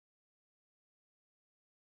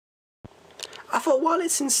thought while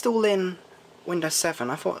it's installing Windows 7,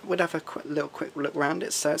 I thought we'd have a quick look around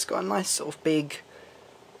it. So it's got a nice sort of big,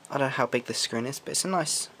 I don't know how big the screen is, but it's a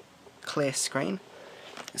nice clear screen.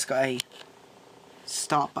 It's got a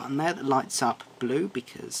start button there that lights up blue,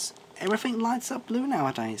 because everything lights up blue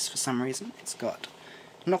nowadays for some reason. It's got,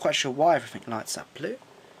 I'm not quite sure why everything lights up blue.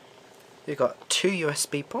 You've got two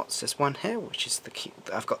USB ports. There's one here, which is the key,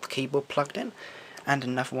 I've got the keyboard plugged in, and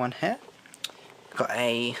another one here. I've got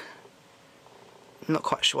a, I'm not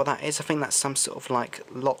quite sure what that is. I think that's some sort of like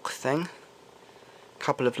lock thing. A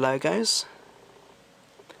couple of logos.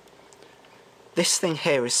 This thing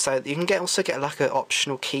here is so that you can also get like an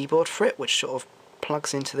optional keyboard for it, which sort of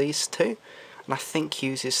plugs into these two, and I think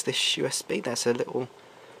uses this USB. There's a little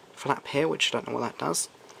flap here, which I don't know what that does.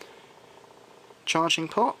 Charging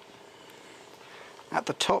port. At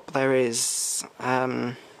the top there is,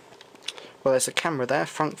 well, there's a camera there,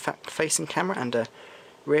 front-facing camera and a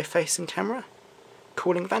rear-facing camera.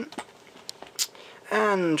 Cooling vent.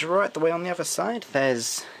 And right the way on the other side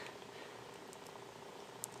there's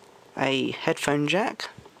a headphone jack.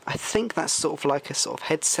 I think that's sort of like a sort of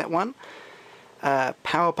headset one.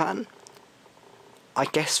 Power button. I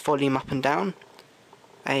guess volume up and down.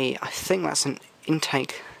 I think that's an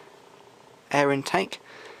intake, air intake.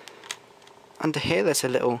 Under here there's a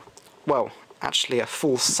little, well, actually a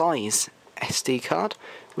full-size SD card,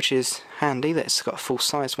 which is handy that it's got a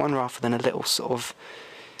full-size one rather than a little sort of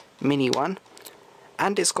mini one.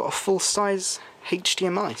 And it's got a full-size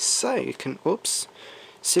HDMI, so you can,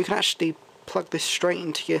 so you can actually plug this straight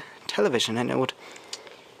into your television, and it would,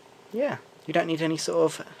 yeah, you don't need any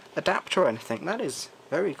sort of adapter or anything. That is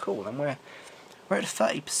very cool, and we're at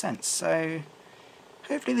 30%, so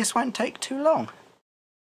hopefully this won't take too long.